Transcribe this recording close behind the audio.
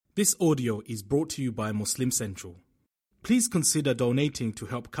This audio is brought to you by Muslim Central. Please consider donating to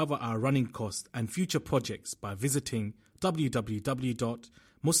help cover our running costs and future projects by visiting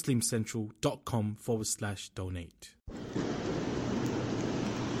www.muslimcentral.com/donate.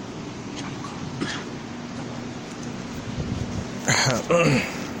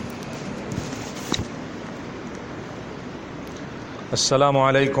 Assalamu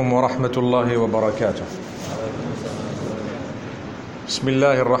alaikum wa rahmatullahi wa barakatuh.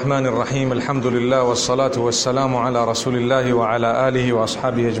 Bismillahir Rahmanir Rahim. Alhamdulillah wa salatu wa salamu ala Rasulillahi wa ala alihi wa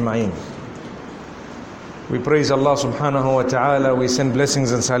ashabihi ajma'in. We praise Allah subhanahu wa ta'ala. We send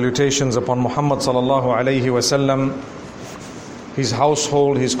blessings and salutations upon Muhammad sallallahu alayhi wa sallam, his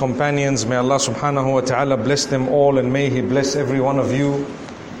household, his companions. May Allah subhanahu wa ta'ala bless them all, and may He bless every one of you.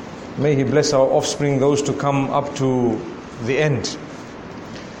 May He bless our offspring, those to come up to the end.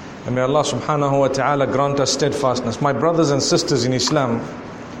 And may Allah subhanahu wa ta'ala grant us steadfastness. My brothers and sisters in Islam,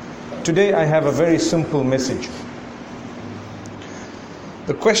 today I have a very simple message.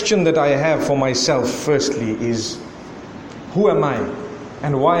 The question that I have for myself firstly is, who am I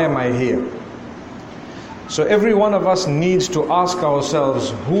and why am I here? So every one of us needs to ask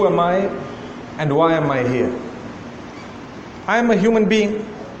ourselves, who am I and why am I here? I am a human being.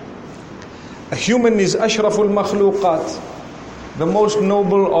 A human is ashraful makhluqat, the most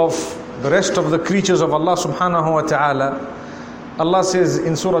noble of the rest of the creatures of Allah subhanahu wa ta'ala. Allah says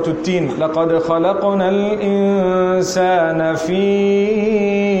in Surah At-Tin, لَقَدْ خَلَقْنَا الْإِنسَانَ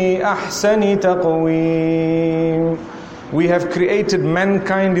فِي أَحْسَنِ تَقْوِيمٍ. We have created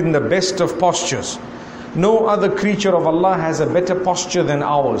mankind in the best of postures. No other creature of Allah has a better posture than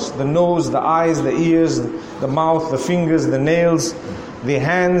ours. The nose, the eyes, the ears, the mouth, the fingers, the nails, the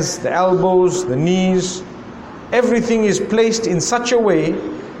hands, the elbows, the knees. Everything is placed in such a way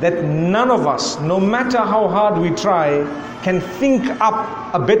that none of us, no matter how hard we try, can think up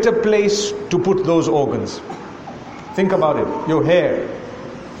a better place to put those organs. Think about it. Your hair.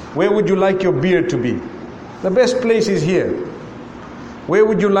 Where would you like your beard to be? The best place is here. Where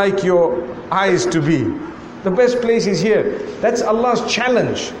would you like your eyes to be? The best place is here. That's Allah's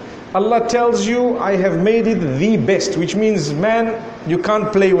challenge. Allah tells you, I have made it the best, which means, man, you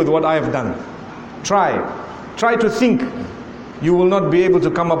can't play with what I have done. Try to think. You will not be able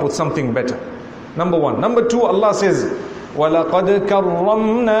to come up with something better. Number one. Number two, Allah says, وَلَقَدْ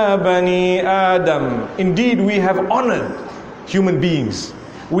كَرَّمْنَا بَنِي آدَمَ. Indeed, we have honored human beings.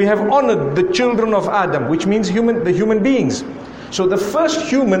 We have honored the children of Adam, which means the human beings. So the first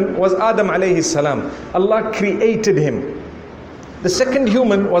human was Adam alayhi salam. Allah created him. The second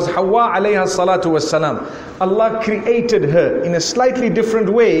human was Hawa alayha salatu was salam. Allah created her in a slightly different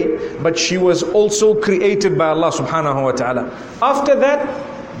way, but she was also created by Allah subhanahu wa ta'ala. After that,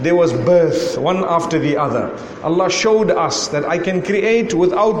 there was birth, one after the other. Allah showed us that I can create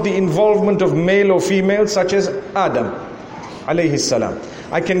without the involvement of male or female, such as Adam alayhi salam.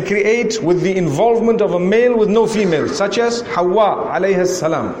 I can create with the involvement of a male with no female, such as Hawa alayhi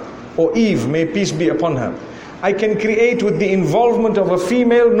salam, or Eve, may peace be upon her. I can create with the involvement of a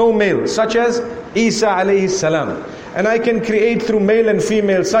female, no male, such as Isa alayhi salam. And I can create through male and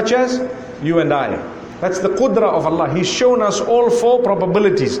female, such as you and I. That's the qudra of Allah. He's shown us all four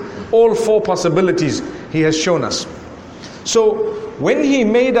probabilities, all four possibilities He has shown us. So when He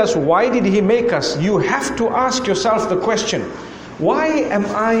made us, why did He make us? You have to ask yourself the question, why am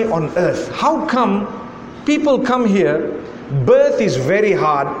I on earth? How come people come here? Birth is very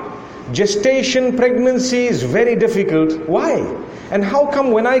hard. Gestation, pregnancy is very difficult. Why? And how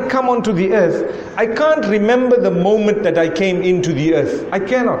come when I come onto the earth, I can't remember the moment that I came into the earth? I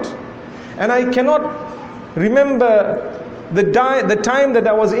cannot. And I cannot remember the time that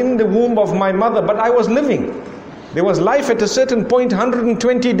I was in the womb of my mother, but I was living. There was life at a certain point,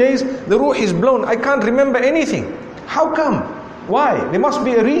 120 days, the ruh is blown. I can't remember anything. How come? Why? There must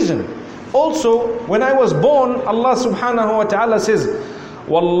be a reason. Also, when I was born, Allah subhanahu wa ta'ala says,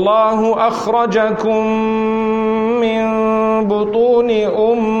 وَاللَّهُ أَخْرَجَكُم مِّن بُطُونِ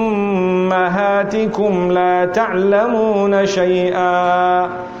أُمَّهَاتِكُمْ لَا تَعْلَمُونَ شَيْئًا.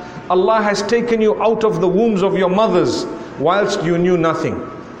 Allah has taken you out of the wombs of your mothers whilst you knew nothing.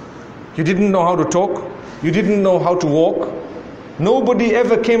 You didn't know how to talk. You didn't know how to walk. Nobody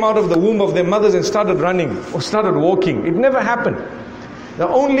ever came out of the womb of their mothers and started running or started walking. It never happened. The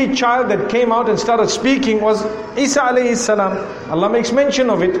only child that came out and started speaking was Isa alayhi salam. Allah makes mention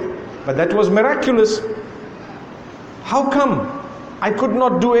of it, but that was miraculous. How come I could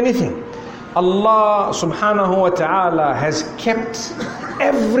not do anything? Allah subhanahu wa ta'ala has kept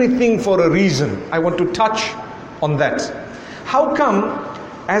everything for a reason. I want to touch on that. How come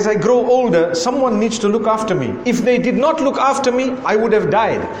as I grow older, someone needs to look after me. If they did not look after me, I would have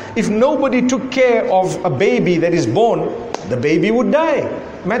died. If nobody took care of a baby that is born, the baby would die.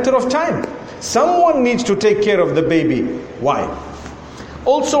 Matter of time. Someone needs to take care of the baby. Why?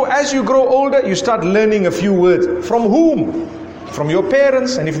 Also, as you grow older, you start learning a few words. From whom? From your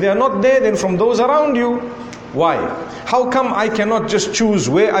parents, and if they are not there, then from those around you. Why? How come I cannot just choose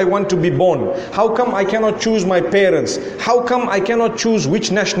where I want to be born? How come I cannot choose my parents? How come I cannot choose which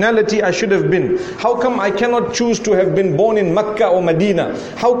nationality I should have been? How come I cannot choose to have been born in Mecca or Medina?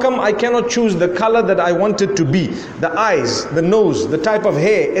 How come I cannot choose the color that I wanted to be? The eyes, the nose, the type of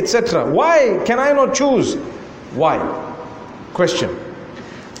hair, etc. Why can I not choose? Why? Question.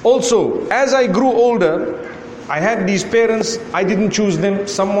 Also, as I grew older, I had these parents, I didn't choose them,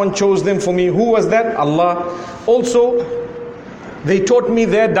 someone chose them for me. Who was that? Allah. Also, they taught me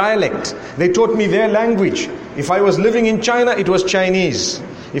their dialect, they taught me their language. If I was living in China, it was Chinese.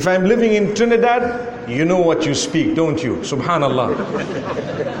 If I'm living in Trinidad, you know what you speak, don't you? Subhanallah.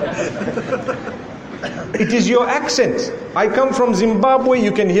 It is your accent. I come from Zimbabwe,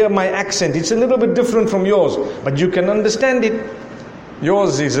 you can hear my accent. It's a little bit different from yours, but you can understand it.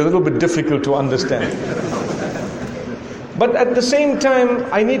 Yours is a little bit difficult to understand. But at the same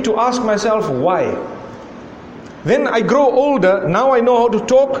time, I need to ask myself, why? Then I grow older, now I know how to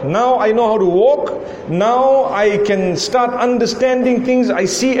talk, now I know how to walk, now I can start understanding things, I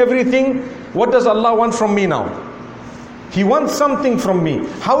see everything. What does Allah want from me now? He wants something from me.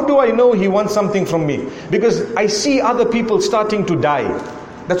 How do I know He wants something from me? Because I see other people starting to die.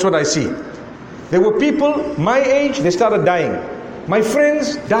 That's what I see. There were people my age, they started dying. My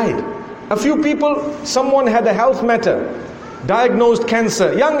friends died. A few people, someone had a health matter, diagnosed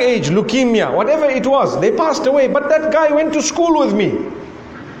cancer, young age, leukemia, whatever it was, they passed away. But that guy went to school with me.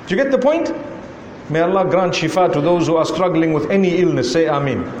 Do you get the point? May Allah grant shifa to those who are struggling with any illness. Say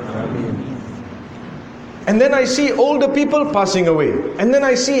Ameen. And then I see older people passing away. And then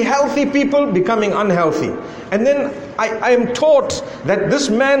I see healthy people becoming unhealthy. And then I am taught that this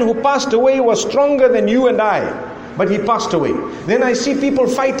man who passed away was stronger than you and I. But he passed away. Then I see people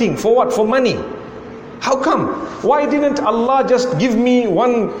fighting for what? For money. How come? Why didn't Allah just give me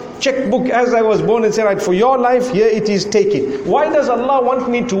one checkbook as I was born and say, right, for your life, here it is, take it? Why does Allah want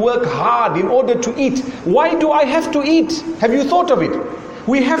me to work hard in order to eat? Why do I have to eat? Have you thought of it?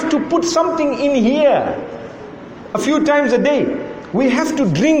 We have to put something in here a few times a day. We have to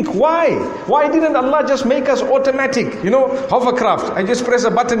drink. Why? Why didn't Allah just make us automatic? You know, hovercraft. I just press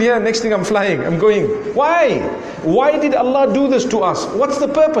a button here, next thing I'm flying, I'm going. Why? Why did Allah do this to us? What's the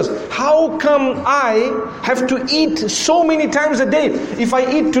purpose? How come I have to eat so many times a day? If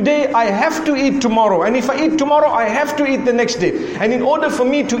I eat today, I have to eat tomorrow. And if I eat tomorrow, I have to eat the next day. And in order for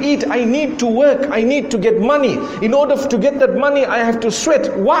me to eat, I need to work. I need to get money. In order to get that money, I have to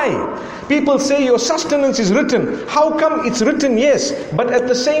sweat. Why? People say your sustenance is written. How come it's written? Yes. But at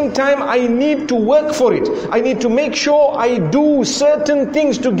the same time, I need to work for it. I need to make sure I do certain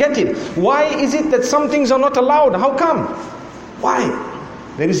things to get it. Why is it that some things are not allowed? How come? Why?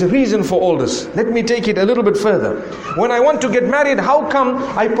 There is a reason for all this. Let me take it a little bit further. When I want to get married, how come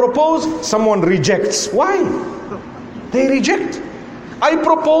I propose, someone rejects? Why? They reject. I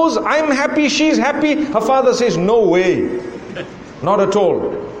propose, I'm happy, she's happy. Her father says, no way. Not at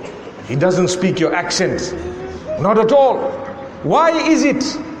all. He doesn't speak your accent. Not at all. Why is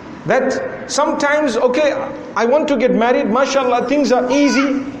it that sometimes, okay, I want to get married, mashallah, things are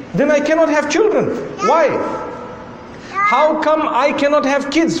easy, then I cannot have children? Why? How come I cannot have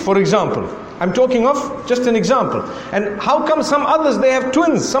kids, for example? I'm talking of just an example. And how come some others, they have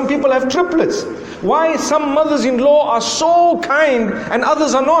twins, some people have triplets? Why some mothers-in-law are so kind and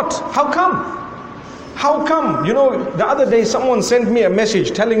others are not? How come? How come? You know, the other day someone sent me a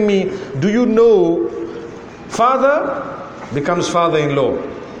message telling me, do you know, father becomes father-in-law,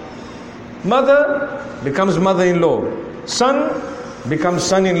 mother becomes mother-in-law, son becomes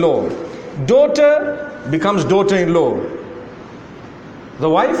son-in-law, daughter becomes daughter-in-law. The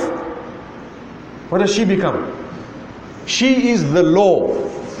wife, what does she become? She is the law.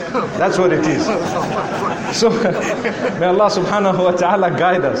 That's what it is. So may Allah subhanahu wa ta'ala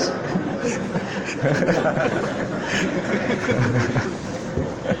guide us.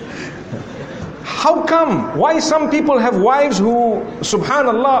 How come? Why some people have wives who,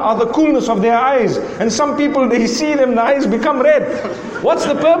 subhanallah, are the coolness of their eyes, and some people, they see them, the eyes become red? What's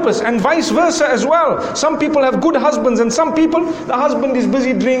the purpose? And vice versa as well. Some people have good husbands, and some people, the husband is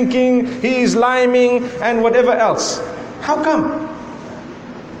busy drinking, he is liming, and whatever else. How come?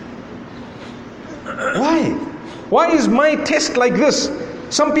 Why? Why is my test like this?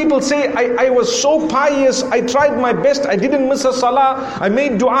 Some people say, I was so pious, I tried my best, I didn't miss a salah, I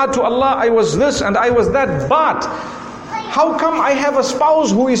made dua to Allah, I was this and I was that, but how come I have a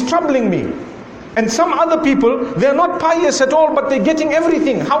spouse who is troubling me? And some other people, they're not pious at all, but they're getting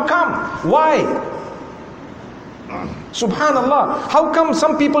everything. How come? Why? Subhanallah. How come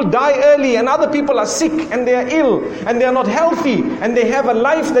some people die early and other people are sick and they are ill and they are not healthy and they have a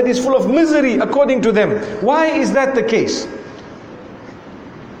life that is full of misery according to them? Why is that the case?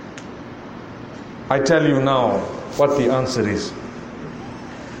 I tell you now what the answer is.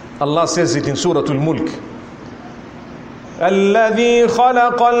 Allah says it in Surah Al-Mulk. الذي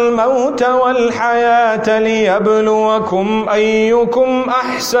خلق الموت والحياة ليبلوكم أيكم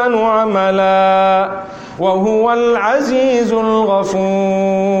أحسن عملا وهو العزيز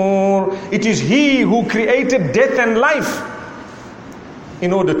الغفور. It is He who created death and life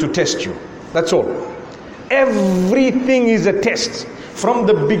in order to test you. That's all. Everything is a test. From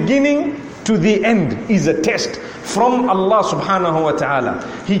the beginning to the end is a test from Allah subhanahu wa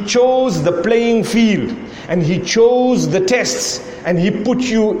ta'ala. He chose the playing field and He chose the tests and He put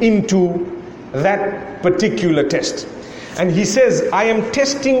you into that particular test. And He says, I am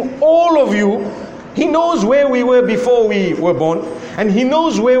testing all of you. He knows where we were before we were born, and He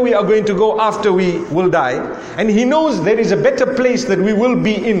knows where we are going to go after we will die, and He knows there is a better place that we will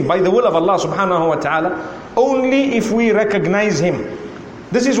be in by the will of Allah subhanahu wa ta'ala, only if we recognize Him.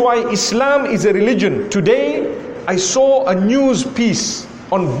 This is why Islam is a religion. Today I saw a news piece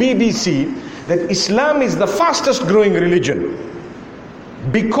on BBC that Islam is the fastest growing religion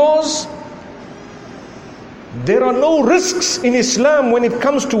because there are no risks in Islam when it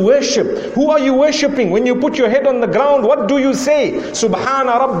comes to worship. Who are you worshipping? When you put your head on the ground, what do you say?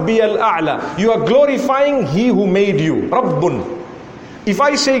 Subhana Rabbi al-A'la. You are glorifying He who made you. Rabbun. If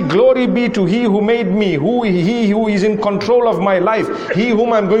I say glory be to He who made me, He who is in control of my life, He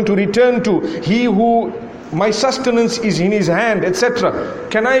whom I'm going to return to, He who my sustenance is in His hand, etc.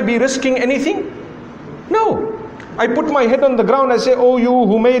 Can I be risking anything? No. I put my head on the ground, I say, oh you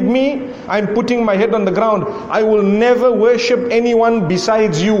who made me, I'm putting my head on the ground. I will never worship anyone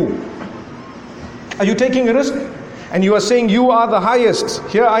besides you. Are you taking a risk? And you are saying you are the highest.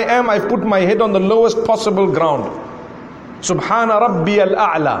 Here I am, I've put my head on the lowest possible ground. Subhana Rabbi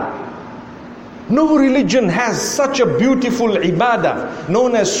al-A'la. No religion has such a beautiful ibadah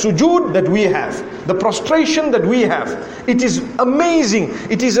known as sujood that we have. The prostration that we have. It is amazing.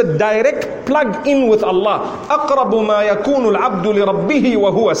 It is a direct plug in with Allah. أَقْرَبُ مَا يَكُونُ الْعَبْدُ لِرَبِّهِ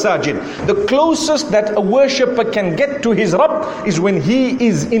وَهُوَ سَاجِدٌ. The closest that a worshipper can get to his Rabb is when he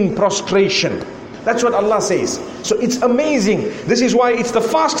is in prostration. That's what Allah says. So it's amazing. This is why it's the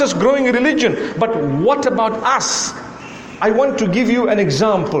fastest growing religion. But what about us? I want to give you an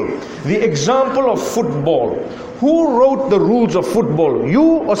example. The example of football. Who wrote the rules of football? You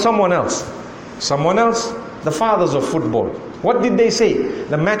or someone else? Someone else? The fathers of football. What did they say?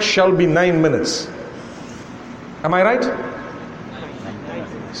 The match shall be 9 minutes. Am I right?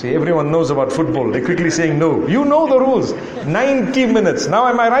 See, everyone knows about football. They're quickly saying no. You know the rules. 90 minutes. Now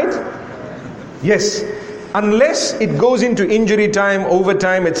am I right? Yes. Unless it goes into injury time,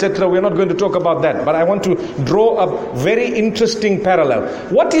 overtime, etc. We're not going to talk about that. But I want to draw a very interesting parallel.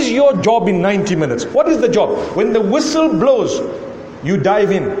 What is your job in 90 minutes? What is the job? When the whistle blows, you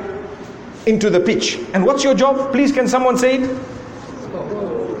dive into the pitch. And what's your job? Please, can someone say it?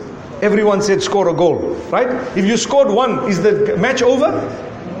 Everyone said score a goal, right? If you scored one, is the match over?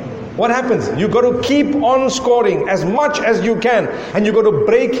 What happens? You got to keep on scoring as much as you can, and you got to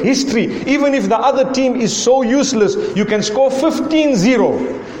break history. Even if the other team is so useless, you can score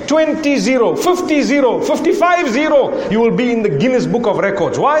 15-0, 20-0, 50-0, 55-0. You will be in the Guinness Book of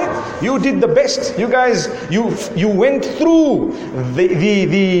Records. Why? You did the best. You guys, you went through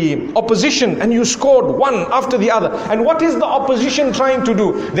the opposition and you scored one after the other. And what is the opposition trying to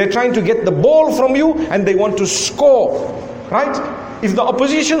do? They're trying to get the ball from you and they want to score, right? If the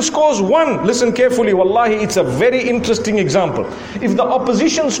opposition scores one, listen carefully, wallahi, it's a very interesting example. If the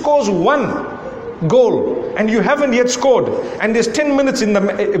opposition scores one goal and you haven't yet scored, and there's 10 minutes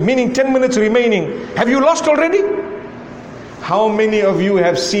meaning 10 minutes remaining, have you lost already? How many of you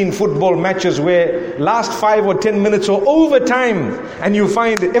have seen football matches where last 5 or 10 minutes or overtime and you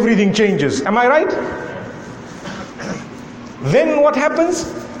find everything changes? Am I right? Then what happens?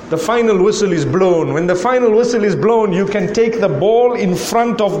 The final whistle is blown. When the final whistle is blown, you can take the ball in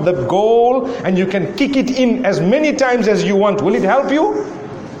front of the goal and you can kick it in as many times as you want. Will it help you?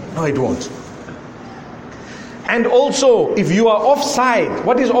 No, it won't. And also, if you are offside,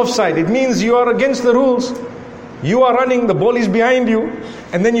 what is offside? It means you are against the rules. You are running, the ball is behind you,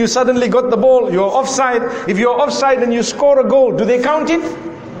 and then you suddenly got the ball, you're offside. If you're offside and you score a goal, do they count it?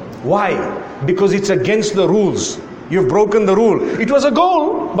 Why? Because it's against the rules. You've broken the rule. It was a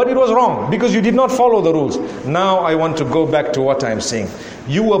goal, but it was wrong because you did not follow the rules. Now I want to go back to what I'm saying.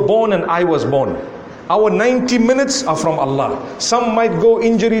 You were born and I was born. Our 90 minutes are from Allah. Some might go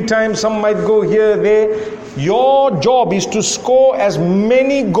injury time, some might go here, there. Your job is to score as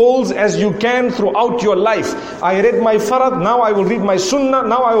many goals as you can throughout your life. I read my farad, now I will read my sunnah,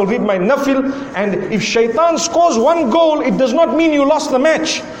 now I will read my nafil. And if shaitan scores one goal, it does not mean you lost the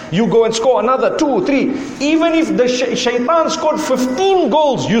match. You go and score another 2, 3. Even if the shaitan scored 15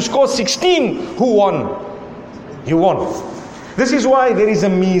 goals, you score 16, who won? You won. This is why there is a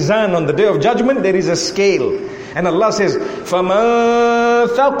mizan on the day of judgment, there is a scale. And Allah says, فَمَنْ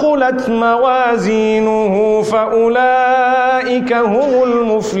ثَقُلَتْ مَوَازِينُهُ فَأُولَئِكَ هُمُ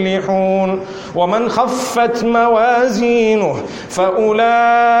الْمُفْلِحُونَ وَمَنْ خَفَّتْ مَوَازِينُهُ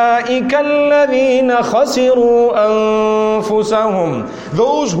فَأُولَئِكَ الَّذِينَ خَسِرُوا أَنفُسَهُمْ.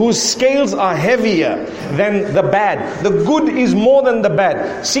 Those whose scales are heavier than the bad. The good is more than the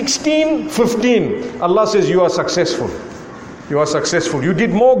bad. 16, 15. Allah says you are successful. You are successful. You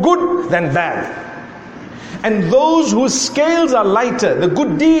did more good than bad. And those whose scales are lighter, the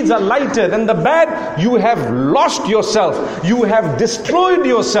good deeds are lighter than the bad, you have lost yourself. You have destroyed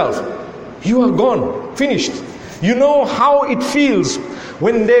yourself. You are gone. Finished. You know how it feels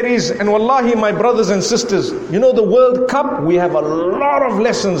when there is, and wallahi my brothers and sisters, you know the World Cup, we have a lot of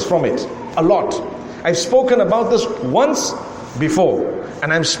lessons from it. A lot. I've spoken about this once before.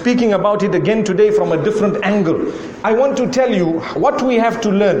 And I'm speaking about it again today from a different angle. I want to tell you what we have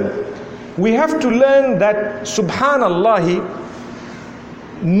to learn. We have to learn that, subhanallah,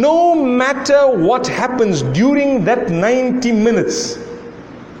 no matter what happens during that 90 minutes,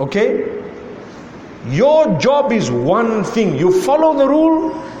 okay, your job is one thing. You follow the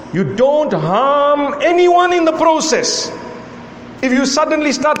rule, you don't harm anyone in the process. If you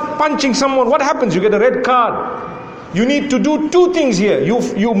suddenly start punching someone, what happens? You get a red card. You need to do two things here.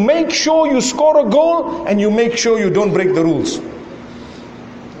 You make sure you score a goal and you make sure you don't break the rules.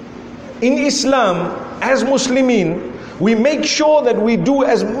 In Islam, as Muslimin, we make sure that we do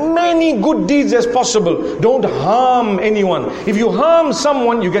as many good deeds as possible. Don't harm anyone. If you harm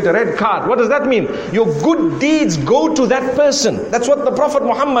someone, you get a red card. What does that mean? Your good deeds go to that person. That's what the Prophet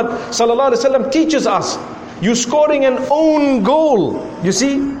Muhammad ﷺ teaches us. You're scoring an own goal. You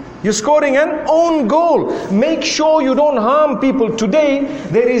see? You're scoring an own goal. Make sure you don't harm people. Today,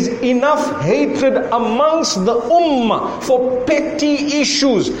 there is enough hatred amongst the ummah for petty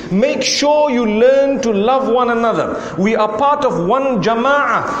issues. Make sure you learn to love one another. We are part of one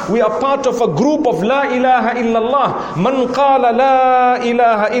jama'ah. We are part of a group of La ilaha illallah. Man qala La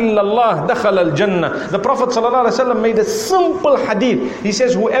ilaha illallah dakhal al-jannah. The Prophet ﷺ made a simple hadith. He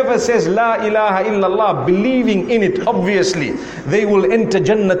says, whoever says La ilaha illallah, believing in it, obviously, they will enter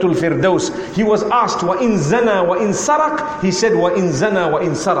Jannatul Firdaus. He was asked, wa in zana wa in sarak? He said, wa in zana wa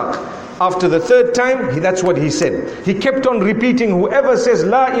in sarak. After the third time, that's what he said. He kept on repeating, whoever says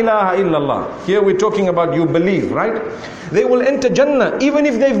La ilaha illallah. Here we're talking about you believe, right? They will enter Jannah. Even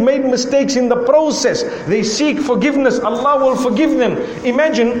if they've made mistakes in the process, they seek forgiveness, Allah will forgive them.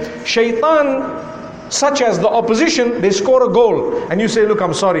 Imagine shaitan, such as the opposition, they score a goal and you say, look,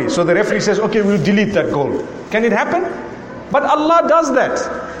 I'm sorry. So the referee says, okay, we'll delete that goal. Can it happen? But Allah does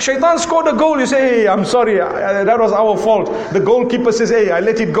that. Shaitan scored a goal, you say, hey, I'm sorry, that was our fault. The goalkeeper says, hey, I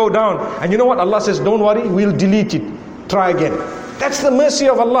let it go down. And you know what? Allah says, don't worry, we'll delete it. Try again. That's the mercy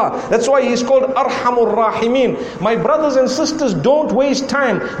of Allah. That's why He's called Arhamur Rahimin. My brothers and sisters, don't waste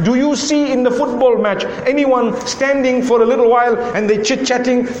time. Do you see in the football match anyone standing for a little while and they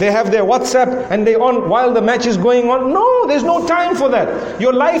chit-chatting, they have their WhatsApp and they on while the match is going on? No, there's no time for that.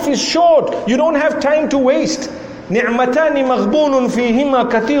 Your life is short. You don't have time to waste. نعمتان مغبون فيهما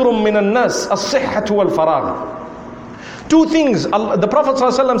كثير من الناس الصحة والفراغ. Two things the Prophet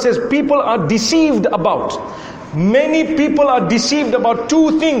ﷺ says people are deceived about. Many people are deceived about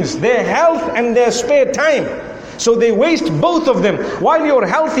two things, their health and their spare time. So they waste both of them. While you're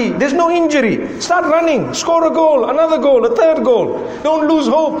healthy, there's no injury. Start running, score a goal, another goal, a third goal. Don't lose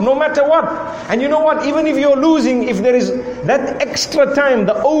hope, no matter what. And you know what? Even if you're losing, if there is that extra time,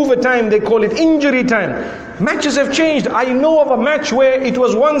 the overtime, they call it injury time. Matches have changed. I know of a match where it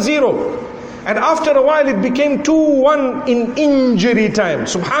was 1-0. And after a while it became 2-1 in injury time.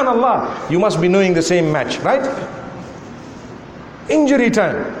 Subhanallah. You must be knowing the same match, right? Injury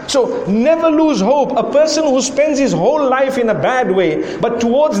time. So never lose hope. A person who spends his whole life in a bad way, but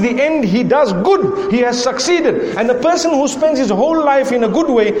towards the end he does good, he has succeeded. And a person who spends his whole life in a good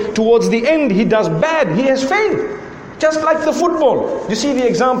way, towards the end he does bad, he has failed. Just like the football. You see the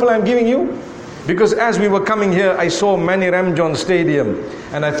example I'm giving you? Because as we were coming here, I saw Mani Ramjon Stadium,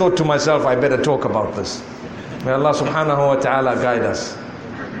 and I thought to myself, I better talk about this. May Allah subhanahu wa ta'ala guide us.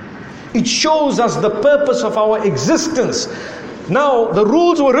 It shows us the purpose of our existence. Now, the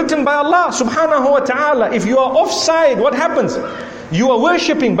rules were written by Allah subhanahu wa ta'ala. If you are offside, what happens? You are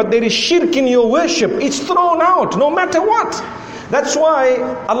worshipping, but there is shirk in your worship. It's thrown out, no matter what. That's why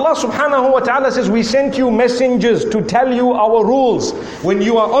Allah subhanahu wa ta'ala says, we sent you messengers to tell you our rules. When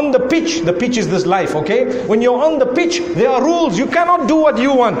you are on the pitch is this life, okay? When you're on the pitch, there are rules. You cannot do what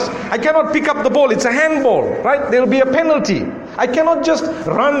you want. I cannot pick up the ball. It's a handball, right? There will be a penalty. I cannot just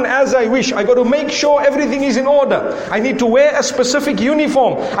run as I wish. I got to make sure everything is in order. I need to wear a specific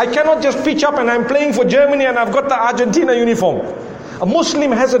uniform. I cannot just pitch up and I'm playing for Germany and I've got the Argentina uniform. A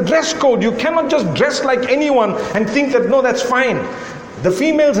Muslim has a dress code. You cannot just dress like anyone and think that, no, that's fine. The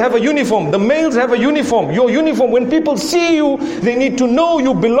females have a uniform. The males have a uniform. Your uniform, when people see you, they need to know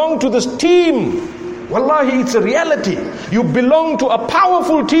you belong to this team. Wallahi, it's a reality. You belong to a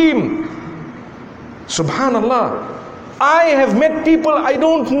powerful team. Subhanallah. I have met people, I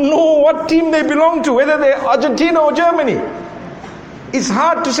don't know what team they belong to, whether they're Argentina or Germany. It's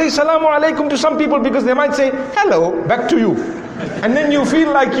hard to say Salamu Alaikum to some people because they might say, hello, back to you. And then you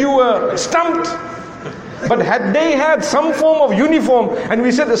feel like you were stumped. But had they had some form of uniform and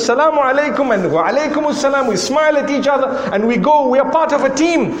we said Assalamu Alaikum and Wa Alaikum Assalam, we smile at each other and we go, we are part of a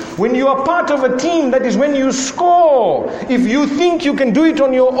team. When you are part of a team, that is when you score. If you think you can do it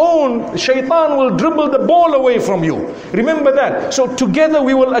on your own, shaitan will dribble the ball away from you. Remember that. So together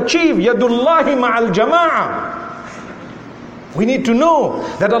we will achieve Yadullahi ma'al jama'ah. We need to know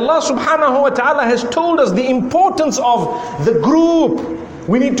that Allah subhanahu wa ta'ala has told us the importance of the group.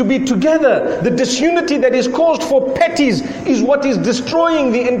 We need to be together. The disunity that is caused for petties is what is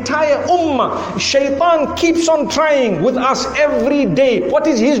destroying the entire ummah. Shaitan keeps on trying with us every day. What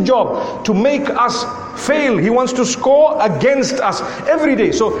is his job? To make us fail. He wants to score against us every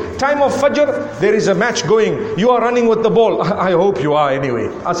day. So time of Fajr, there is a match going. You are running with the ball. I hope you are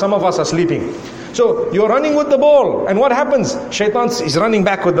anyway. Some of us are sleeping. So you're running with the ball, and what happens? Shaitan is running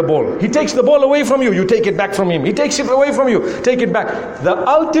back with the ball. He takes the ball away from you, you take it back from him. He takes it away from you, take it back. The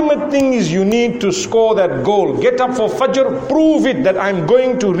ultimate thing is you need to score that goal. Get up for Fajr, prove it that I'm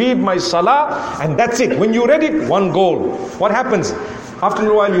going to read my Salah, and that's it. When you read it, one goal. What happens? After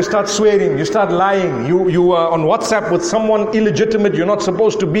a while you start swearing, you start lying, you are on WhatsApp with someone illegitimate, you're not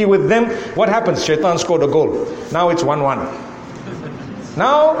supposed to be with them. What happens? Shaitan scored a goal. Now it's 1-1.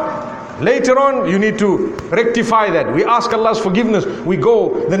 Now, later on, you need to rectify that. We ask Allah's forgiveness. We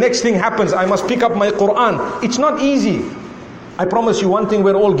go. The next thing happens. I must pick up my Quran. It's not easy. I promise you one thing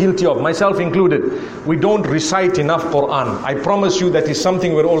we're all guilty of, myself included. We don't recite enough Quran. I promise you that is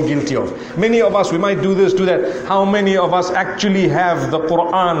something we're all guilty of. Many of us, we might do this, do that. How many of us actually have the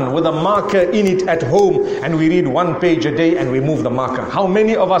Quran with a marker in it at home and we read one page a day and we move the marker? How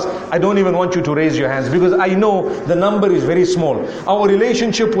many of us, I don't even want you to raise your hands because I know the number is very small. Our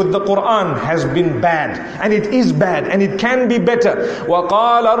relationship with the Quran has been bad, and it is bad, and it can be better.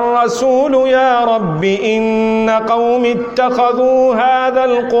 وَقَالَ الرَّسُولُ يَا رَبِّ إِنَّ قَوْمِ اتَّخَذُوا هَذَا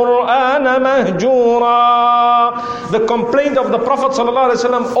الْقُرْآنَ مَهْجُورًا. The complaint of the Prophet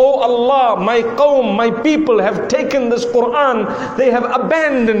ﷺ, oh Allah, my qawm, my people have taken this Quran, they have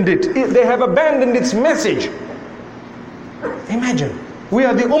abandoned it, they have abandoned its message. Imagine. We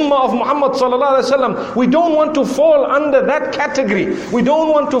are the ummah of Muhammad sallallahu alaihi wasallam. We don't want to fall under that category. We don't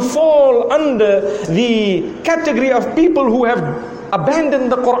want to fall under the category of people who have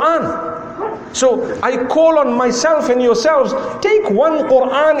abandoned the Quran. So I call on myself and yourselves, take one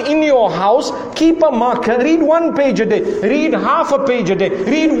Quran in your house, keep a marker, read one page a day, read half a page a day,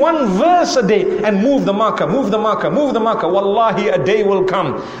 read one verse a day, and move the marker, move the marker, move the marker. Wallahi, a day will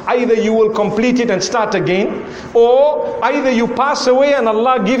come. Either you will complete it and start again, or either you pass away and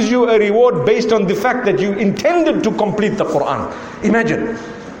Allah gives you a reward based on the fact that you intended to complete the Quran. Imagine.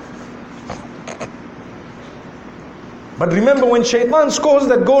 But remember, when shaitan scores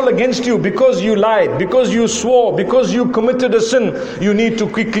that goal against you because you lied, because you swore, because you committed a sin, you need to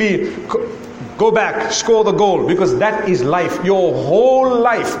quickly go back, score the goal, because that is life. Your whole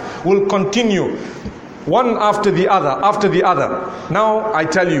life will continue one after the other, after the other. Now I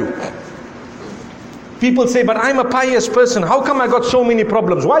tell you, people say, but I'm a pious person, how come I got so many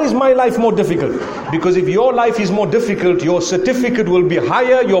problems? Why is my life more difficult? Because if your life is more difficult, your certificate will be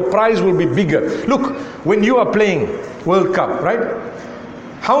higher, your prize will be bigger. Look, when you are playing World Cup, right?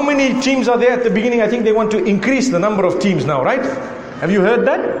 How many teams are there at the beginning? I think they want to increase the number of teams now, right? Have you heard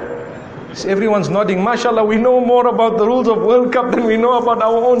that? Everyone's nodding. MashaAllah, we know more about the rules of World Cup than we know about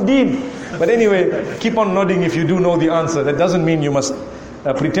our own deen. But anyway, keep on nodding if you do know the answer. That doesn't mean you must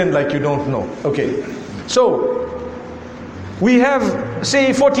pretend like you don't know. Okay. So, we have,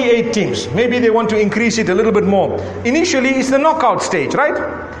 say, 48 teams. Maybe they want to increase it a little bit more. Initially, it's the knockout stage,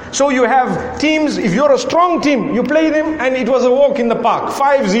 right? So you have teams, if you're a strong team, you play them and it was a walk in the park.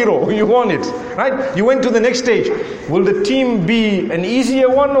 5-0, you won it, right? You went to the next stage. Will the team be an easier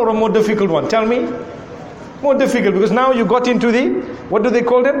one or a more difficult one? Tell me. More difficult, because now you got into the, what do they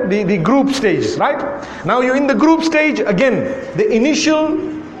call them? The group stage, right? Now you're in the group stage, again, the initial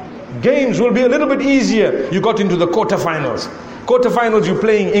games will be a little bit easier. You got into the quarterfinals. Quarterfinals, you're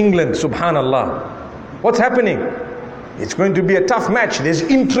playing England, subhanallah. What's happening? It's going to be a tough match. There's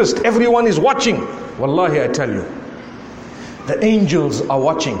interest. Everyone is watching. Wallahi, I tell you. The angels are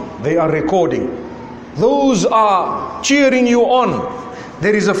watching. They are recording. Those are cheering you on.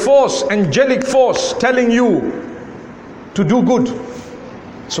 There is a force, angelic force, telling you to do good.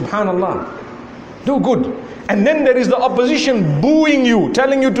 Subhanallah. Do good. And then there is the opposition booing you,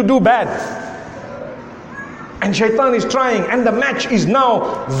 telling you to do bad. And shaitan is trying, and the match is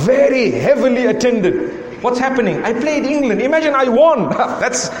now very heavily attended. What's happening? I played England. Imagine I won.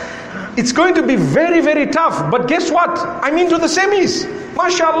 It's going to be very, very tough. But guess what? I'm into the semis.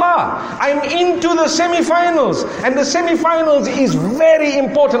 MashaAllah. I'm into the semi-finals. And the semi-finals is very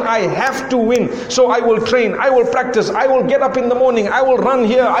important. I have to win. So I will train. I will practice. I will get up in the morning. I will run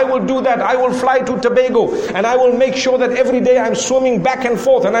here. I will do that. I will fly to Tobago. And I will make sure that every day I'm swimming back and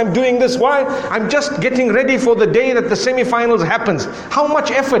forth. And I'm doing this. Why? I'm just getting ready for the day that the semi-finals happens. How much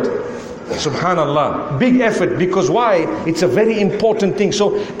effort? Subhanallah, big effort. Because why? It's a very important thing.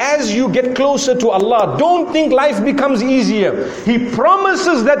 So as you get closer to Allah, don't think life becomes easier. He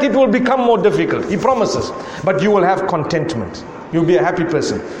promises that it will become more difficult. He promises. But you will have contentment. You'll be a happy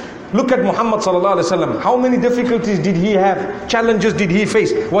person. Look at Muhammad sallallahu alaihi wasallam. How many difficulties did he have? Challenges did he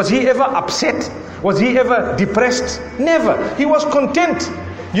face? Was he ever upset? Was he ever depressed? Never. He was content.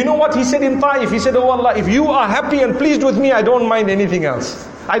 You know what he said in Taif? He said, oh Allah, if you are happy and pleased with me, I don't mind anything else.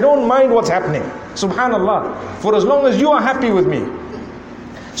 I don't mind what's happening. Subhanallah. For as long as you are happy with me.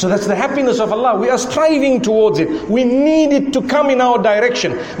 So that's the happiness of Allah. We are striving towards it. We need it to come in our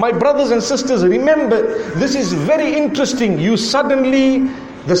direction. My brothers and sisters, remember, this is very interesting. You suddenly,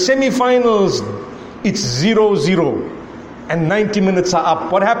 the semi-finals, it's 0-0. And 90 minutes are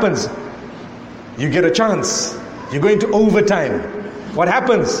up. What happens? You get a chance. You're going to overtime. What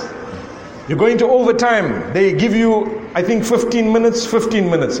happens? You're going to overtime. They give you, I think, 15 minutes.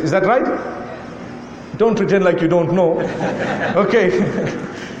 Is that right? Don't pretend like you don't know. Okay.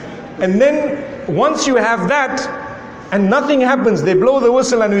 And then, once you have that, and nothing happens, they blow the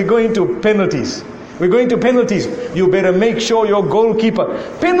whistle and we go into penalties. We're going to penalties. You better make sure your goalkeeper.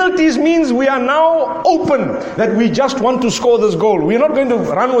 Penalties means we are now open, that we just want to score this goal. We're not going to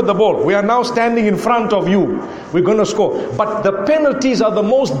run with the ball. We are now standing in front of you. We're going to score. But the penalties are the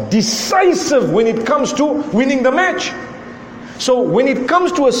most decisive when it comes to winning the match. So when it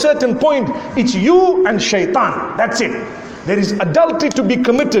comes to a certain point, it's you and shaitan. That's it. There is adultery to be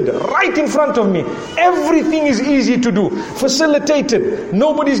committed right in front of me. Everything is easy to do. Facilitated.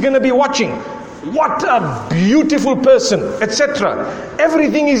 Nobody's going to be watching. What a beautiful person, etc.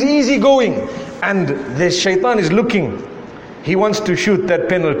 Everything is easy going. And the shaitan is looking. He wants to shoot that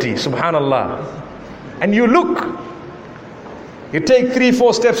penalty. Subhanallah. And you look. You take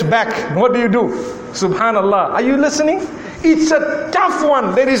 3-4 steps back. What do? Subhanallah. Are you listening? It's a tough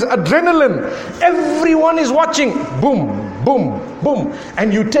one. There is adrenaline. Everyone is watching. Boom, boom, boom.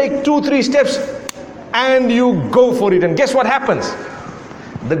 And you take 2-3 steps and you go for it. And guess what happens?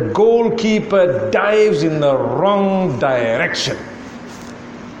 The goalkeeper dives in the wrong direction.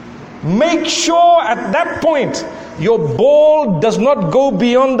 Make sure at that point your ball does not go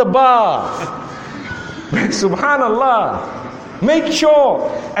beyond the bar. Subhanallah. Make sure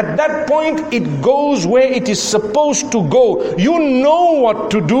at that point it goes where it is supposed to go. You know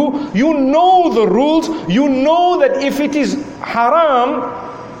what to do. You know the rules. You know that if it is haram,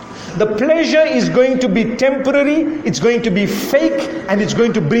 the pleasure is going to be temporary, it's going to be fake, and it's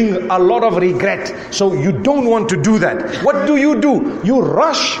going to bring a lot of regret. So you don't want to do that. What do? You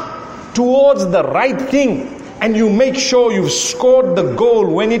rush towards the right thing, and you make sure you've scored the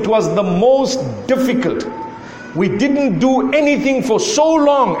goal when it was the most difficult. We didn't do anything for so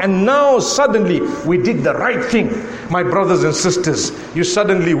long, and now suddenly we did the right thing. My brothers and sisters, you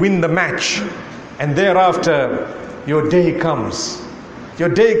suddenly win the match, and thereafter your day comes. Your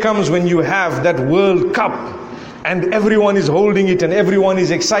day comes when you have that World Cup and everyone is holding it and everyone is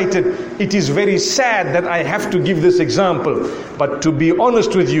excited. It is very sad that I have to give this example, but to be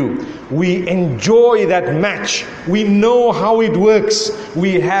honest with you, we enjoy that match. We know how it works.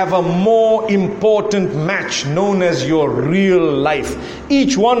 We have a more important match known as your real life.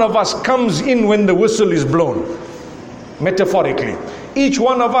 Each one of us comes in when the whistle is blown, metaphorically. Each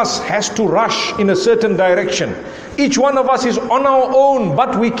one of us has to rush in a certain direction. Each one of us is on our own,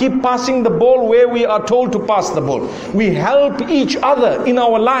 but we keep passing the ball where we are told to pass the ball. We help each other in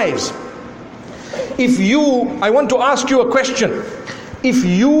our lives. I want to ask you a question. If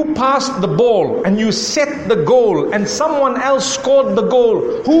you passed the ball and you set the goal and someone else scored the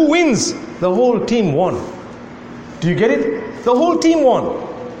goal, who wins? The whole team won. Do you get it? The whole team won.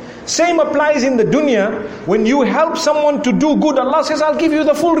 Same applies in the dunya. When you help someone to do good, Allah says, I'll give you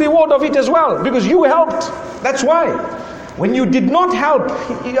the full reward of it as well, because you helped. That's why. When you did not help,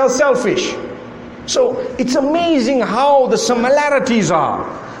 you are selfish. So it's amazing how the similarities are.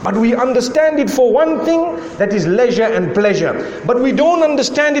 But we understand it for one thing, that is leisure and pleasure. But we don't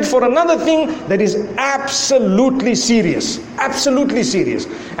understand it for another thing that is absolutely serious. Absolutely serious.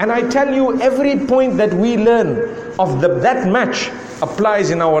 And I tell you, every point that we learn of that match applies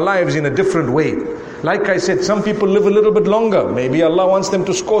in our lives in a different way. Like I said, some people live a little bit longer. Maybe Allah wants them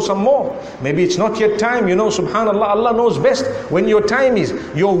to score some more. Maybe it's not yet time. Subhanallah, Allah knows best when your time is.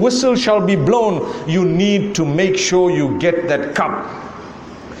 Your whistle shall be blown. You need to make sure you get that cup.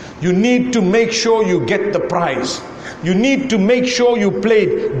 You need to make sure you get the prize. You need to make sure you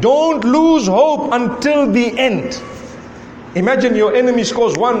played. Don't lose hope until the end. Imagine your enemy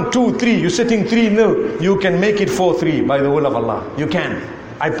scores 1, 2, 3. You're sitting 3-0. You can make it 4-3 by the will of Allah. You can.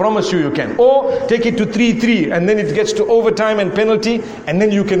 I promise you can. Or take it to 3-3 and then it gets to overtime and penalty and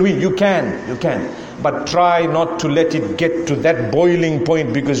then you can win. You can. But try not to let it get to that boiling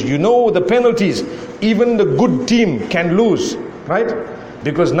point, because you know the penalties. Even the good team can lose. Right?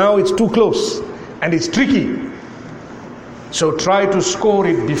 Because now it's too close and it's tricky. So try to score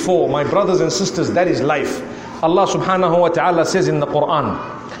it before. My brothers and sisters, that is life. Allah subhanahu wa ta'ala says in the Quran,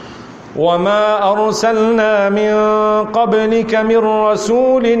 وَمَا أَرْسَلْنَا مِن قَبْلِكَ مِن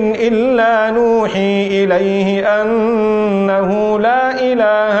رَّسُولٍ إِلَّا نُوحِي إِلَيْهِ أَنَّهُ لَا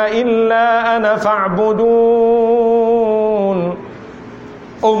إِلَهَ إِلَّا أَنَا فَاعْبُدُونَ.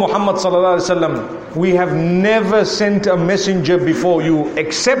 O Muhammad sallallahu alaihi wasallam, we have never sent a messenger before you,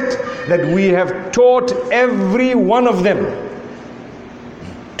 except that we have taught every one of them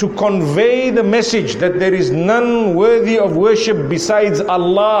to convey the message that there is none worthy of worship besides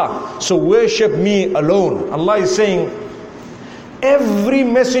Allah, so worship me alone. Allah is saying, every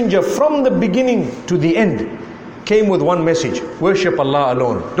messenger from the beginning to the end came with one message: worship Allah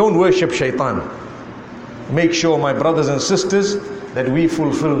alone. Don't worship shaitan. Make sure, my brothers and sisters, that we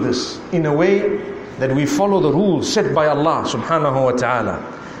fulfill this in a way that we follow the rules set by Allah subhanahu wa ta'ala.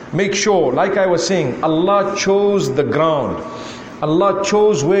 Make sure, like I was saying, Allah chose the ground. Allah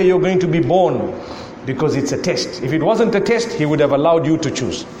chose where you're going to be born, because it's a test. If it wasn't a test, He would have allowed you to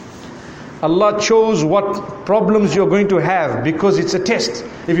choose. Allah chose what problems you're going to have, because it's a test.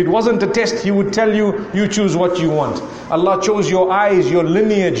 If it wasn't a test, He would tell you, you choose what you want. Allah chose your eyes, your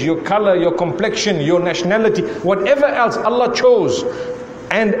lineage, your color, your complexion, your nationality, whatever else Allah chose.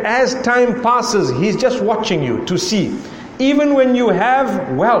 And as time passes, He's just watching you to see. Even when you have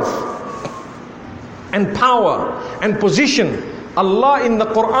wealth and power and position, Allah in the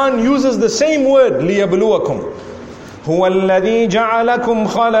Quran uses the same word, لِيَبْلُوَكُمْ. هُوَ الَّذِي جَعَلَكُمْ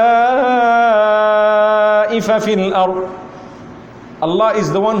خَلَائِفَ فِي الْأَرْضِ. Allah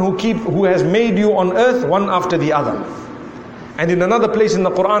is the one who has made you on earth one after the other. And in another place in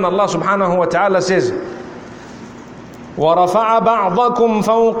the Quran, Allah subhanahu wa ta'ala says, وَرَفَعَ بَعْضَكُمْ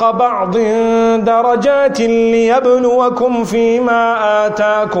فَوْقَ بَعْضٍ دَرَجَاتٍ لِيَبْلُوَكُمْ فِي مَا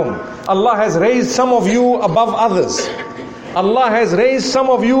آتَاكُمْ. Allah has raised some of you above others. Allah has raised some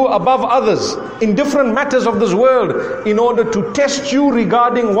of you above others in different matters of this world in order to test you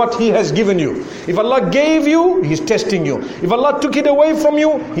regarding what He has given you. If Allah gave you, He's testing you. If Allah took it away from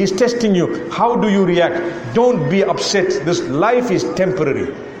you, He's testing you. How do you react? Don't be upset. This life is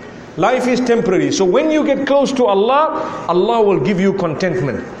temporary. Life is temporary. So when you get close to Allah, Allah will give you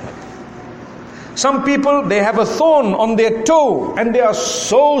contentment. Some people, they have a thorn on their toe and they are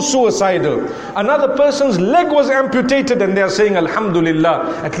so suicidal. Another person's leg was amputated and they are saying,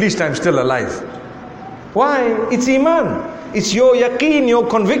 Alhamdulillah, at least I'm still alive. Why? It's Iman. It's your yaqeen, your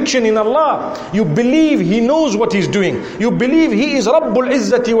conviction in Allah. You believe He knows what He's doing. You believe He is Rabbul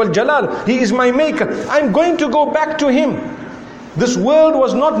Izzati wal Jalal. He is my maker. I'm going to go back to Him. This world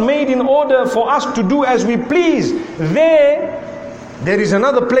was not made in order for us to do as we please. There is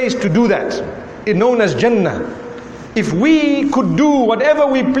another place to do that. It's known as Jannah. If we could do whatever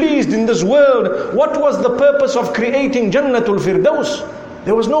we pleased in this world, what was the purpose of creating Jannatul Firdaus?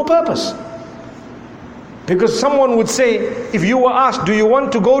 There was no purpose. Because someone would say, if you were asked, do you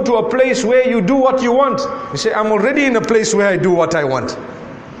want to go to a place where you do what you want? You say, I'm already in a place where I do what I want.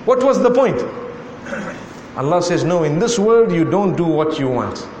 What was the point? Allah says, no, in this world you don't do what you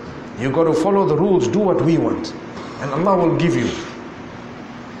want. You got to follow the rules, do what we want. And Allah will give you.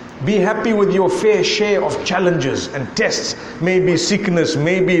 Be happy with your fair share of challenges and tests. Maybe sickness,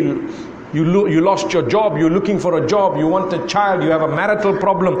 maybe you lost your job, you're looking for a job, you want a child, you have a marital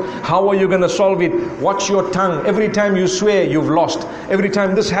problem. How are you going to solve it? Watch your tongue. Every time you swear, you've lost. Every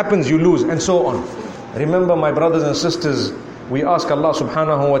time this happens, you lose, and so on. Remember, my brothers and sisters, we ask Allah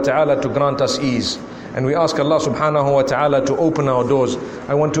subhanahu wa ta'ala to grant us ease. And we ask Allah subhanahu wa ta'ala to open our doors.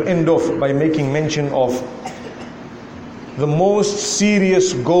 I want to end off by making mention of the most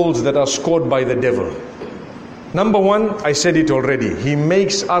serious goals that are scored by the devil. Number one, I said it already. He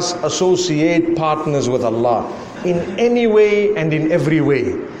makes us associate partners with Allah in any way and in every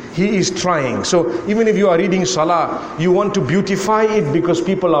way. He is trying. So even if you are reading Salah, you want to beautify it because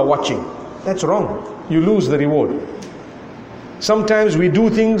people are watching. That's wrong. You lose the reward. Sometimes we do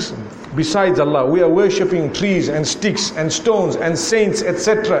things besides Allah. We are worshipping trees and sticks and stones and saints,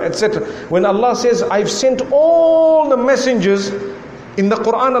 etc., etc. When Allah says, I've sent all the messengers, in the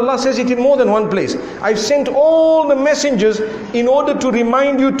Quran Allah says it in more than one place. I've sent all the messengers in order to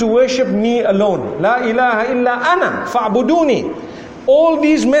remind you to worship me alone. La ilaha illa ana fa'buduni. All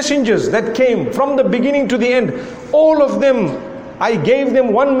these messengers that came from the beginning to the end, all of them, I gave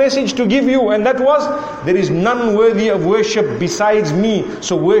them one message to give you, and that was, there is none worthy of worship besides me,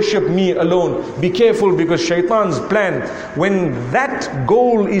 so worship me alone. Be careful, because shaitan's plan, when that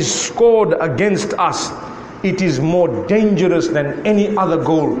goal is scored against us, it is more dangerous than any other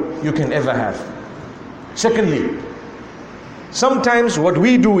goal you can ever have. Secondly, sometimes what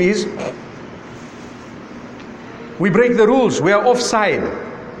we do is, we break the rules, we are offside.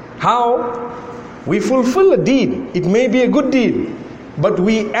 How? We fulfill a deed. It may be a good deed, but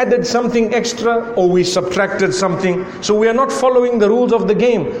we added something extra or we subtracted something. So we are not following the rules of the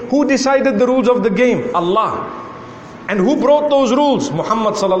game. Who decided the rules of the game? Allah. And who brought those rules?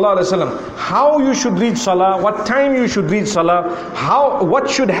 Muhammad sallallahu alaihi wasallam. How you should read salah, what time you should read salah, what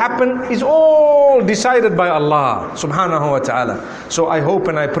should happen is all decided by Allah subhanahu wa ta'ala. So I hope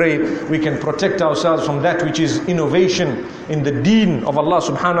and I pray we can protect ourselves from that which is innovation in the deen of Allah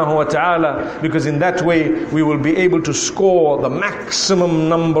subhanahu wa ta'ala, because in that way we will be able to score the maximum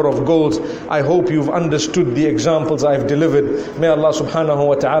number of goals. I hope you've understood the examples I've delivered. May Allah subhanahu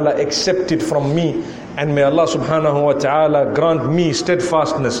wa ta'ala accept it from me, and may Allah subhanahu wa ta'ala grant me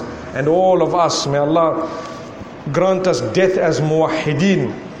steadfastness, and all of us, may Allah grant us death as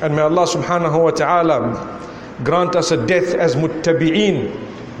muwahhideen, and may Allah subhanahu wa ta'ala grant us a death as muttabi'een,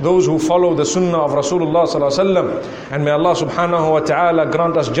 those who follow the sunnah of Rasulullah sallallahu alaihi wasallam. And may Allah subhanahu wa ta'ala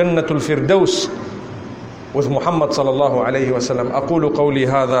grant us Jannatul Firdaus with Muhammad sallallahu alayhi wasallam. أقول قولي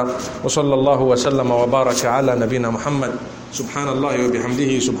هذا وصلى الله وسلم وبارك على نبينا محمد. سبحان الله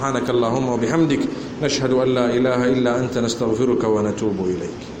وبحمده سبحانك اللهم وبحمدك نشهد أن لا إله إلا أنت نستغفرك ونتوب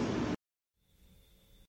إليك.